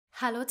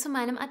Hallo zu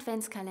meinem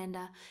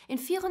Adventskalender. In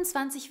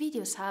 24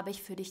 Videos habe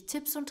ich für dich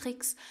Tipps und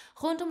Tricks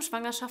rund um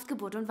Schwangerschaft,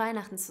 Geburt und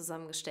Weihnachten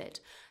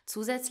zusammengestellt.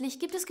 Zusätzlich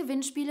gibt es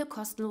Gewinnspiele,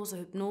 kostenlose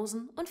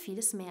Hypnosen und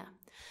vieles mehr.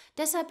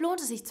 Deshalb lohnt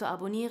es sich zu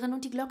abonnieren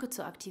und die Glocke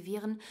zu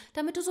aktivieren,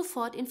 damit du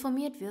sofort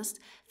informiert wirst,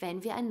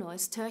 wenn wir ein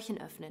neues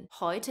Türchen öffnen.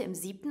 Heute im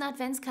 7.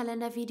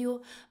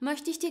 Adventskalender-Video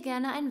möchte ich dir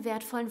gerne einen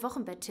wertvollen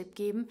Wochenbetttipp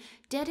geben,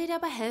 der dir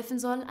dabei helfen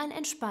soll, ein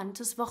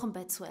entspanntes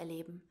Wochenbett zu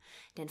erleben.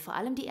 Denn vor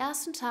allem die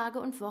ersten Tage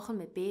und Wochen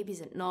mit Baby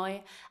sind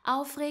neu,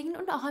 aufregend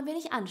und auch ein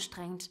wenig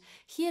anstrengend.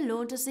 Hier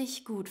lohnt es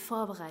sich, gut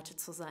vorbereitet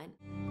zu sein.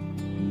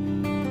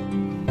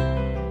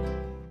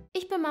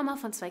 Ich bin Mama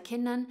von 2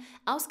 Kindern,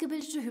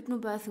 ausgebildete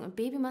HypnoBirthing- und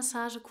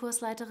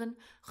Babymassage-Kursleiterin,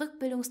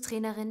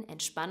 Rückbildungstrainerin,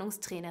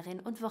 Entspannungstrainerin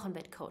und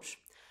Wochenbettcoach.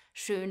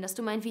 Schön, dass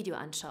du mein Video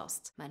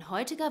anschaust. Mein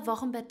heutiger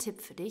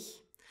Wochenbetttipp für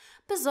dich: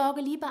 Besorge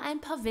lieber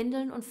ein paar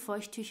Windeln und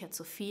Feuchttücher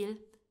zu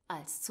viel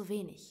als zu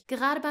wenig.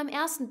 Gerade beim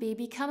ersten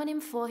Baby kann man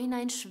im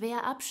Vorhinein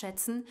schwer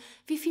abschätzen,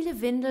 wie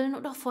viele Windeln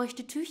und auch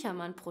feuchte Tücher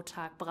man pro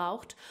Tag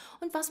braucht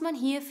und was man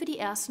hier für die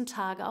ersten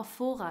Tage auf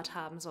Vorrat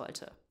haben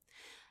sollte.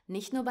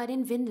 Nicht nur bei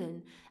den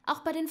Windeln, auch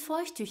bei den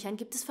Feuchttüchern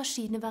gibt es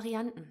verschiedene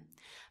Varianten.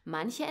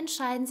 Manche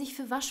entscheiden sich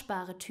für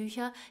waschbare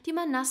Tücher, die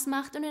man nass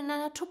macht und in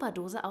einer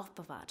Tupperdose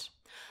aufbewahrt.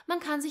 Man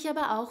kann sich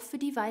aber auch für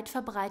die weit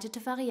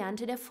verbreitete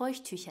Variante der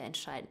Feuchttücher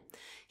entscheiden.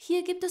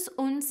 Hier gibt es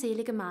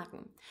unzählige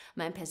Marken.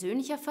 Mein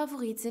persönlicher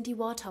Favorit sind die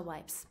Water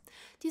Wipes.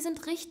 Die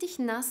sind richtig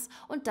nass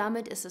und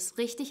damit ist es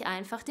richtig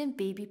einfach, den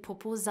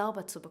Babypopo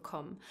sauber zu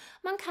bekommen.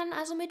 Man kann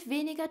also mit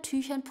weniger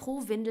Tüchern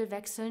pro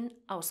Windelwechseln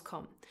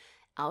auskommen.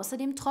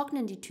 Außerdem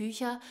trocknen die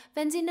Tücher,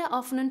 wenn sie in der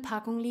offenen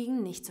Packung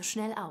liegen, nicht so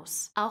schnell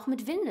aus. Auch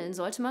mit Windeln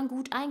sollte man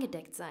gut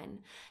eingedeckt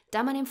sein.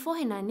 Da man im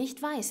Vorhinein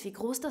nicht weiß, wie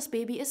groß das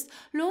Baby ist,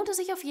 lohnt es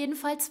sich auf jeden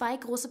Fall, 2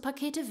 große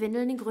Pakete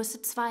Windeln in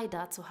Größe 2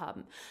 da zu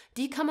haben.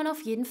 Die kann man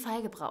auf jeden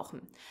Fall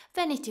gebrauchen.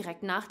 Wenn nicht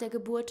direkt nach der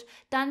Geburt,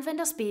 dann wenn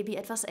das Baby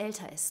etwas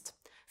älter ist.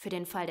 Für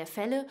den Fall der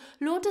Fälle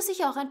lohnt es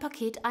sich auch, ein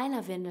Paket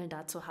Einerwindeln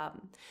da zu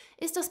haben.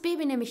 Ist das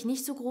Baby nämlich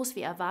nicht so groß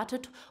wie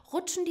erwartet,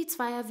 rutschen die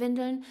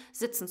Zweierwindeln,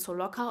 sitzen zu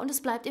locker und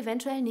es bleibt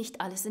eventuell nicht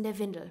alles in der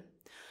Windel.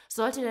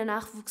 Sollte der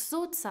Nachwuchs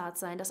so zart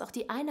sein, dass auch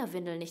die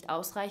Einerwindeln nicht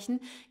ausreichen,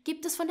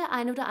 gibt es von der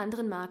einen oder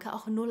anderen Marke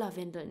auch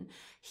Nullerwindeln.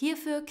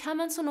 Hierfür kann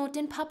man zur Not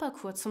den Papa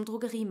kurz zum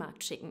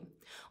Drogeriemarkt schicken.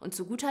 Und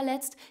zu guter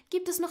Letzt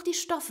gibt es noch die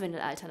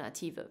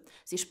Stoffwindel-Alternative.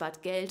 Sie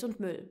spart Geld und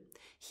Müll.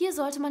 Hier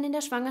sollte man in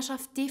der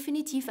Schwangerschaft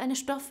definitiv eine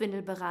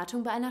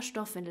Stoffwindelberatung bei einer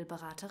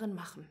Stoffwindelberaterin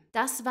machen.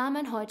 Das war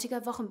mein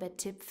heutiger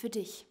Wochenbetttipp für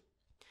dich.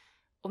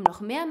 Um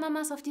noch mehr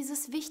Mamas auf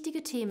dieses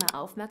wichtige Thema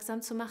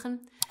aufmerksam zu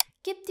machen,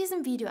 gib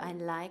diesem Video ein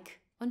Like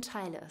und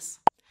teile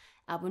es.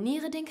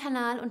 Abonniere den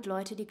Kanal und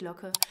läute die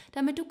Glocke,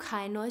 damit du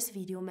kein neues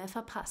Video mehr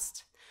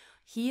verpasst.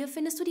 Hier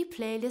findest du die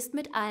Playlist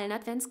mit allen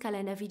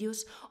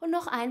Adventskalender-Videos und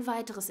noch ein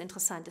weiteres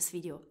interessantes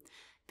Video.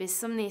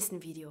 Bis zum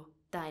nächsten Video.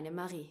 Deine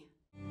Marie.